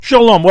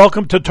Shalom,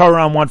 welcome to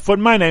Torah on One Foot.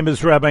 My name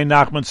is Rabbi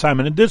Nachman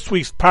Simon. In this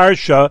week's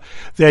Parsha,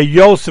 that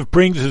Yosef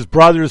brings his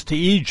brothers to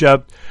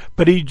Egypt,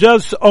 but he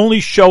just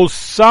only shows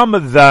some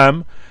of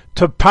them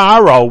to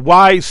Paro.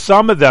 Why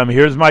some of them?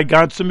 Here's my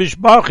Ganze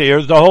Mishpacha.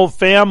 Here's the whole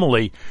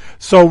family.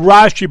 So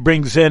Rashi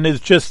brings in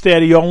is just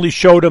that he only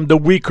showed him the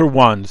weaker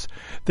ones.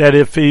 That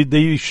if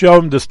he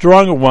showed him the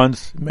stronger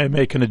ones,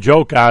 making a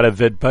joke out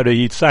of it, but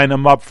he'd sign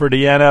them up for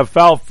the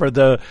NFL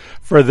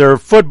for their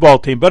football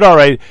team. But all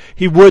right,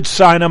 he would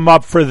sign them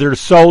up for their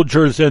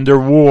soldiers and their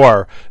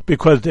war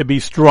because they'd be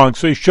strong.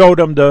 So he showed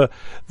them the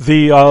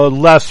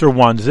lesser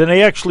ones. And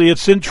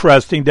it's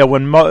interesting that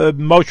when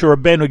Moshe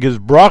Rabbeinu gives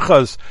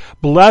brachas,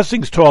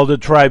 blessings to all the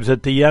tribes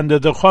at the end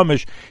of the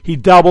Chumash, he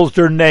doubles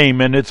their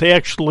name. And it's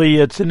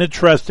an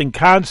interesting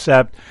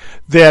concept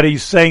that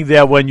he's saying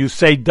that when you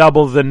say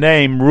double the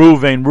name,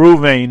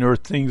 Ruvain, or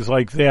things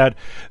like that,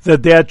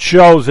 that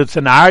shows it's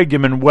an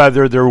argument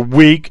whether they're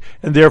weak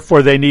and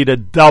therefore they need a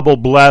double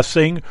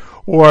blessing,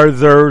 or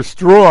they're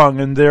strong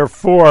and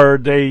therefore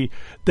they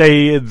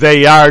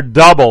are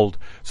doubled.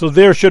 So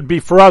there should be,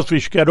 for us, we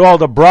should get all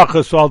the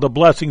brachas, all the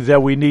blessings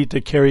that we need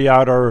to carry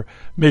out our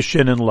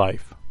mission in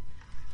life.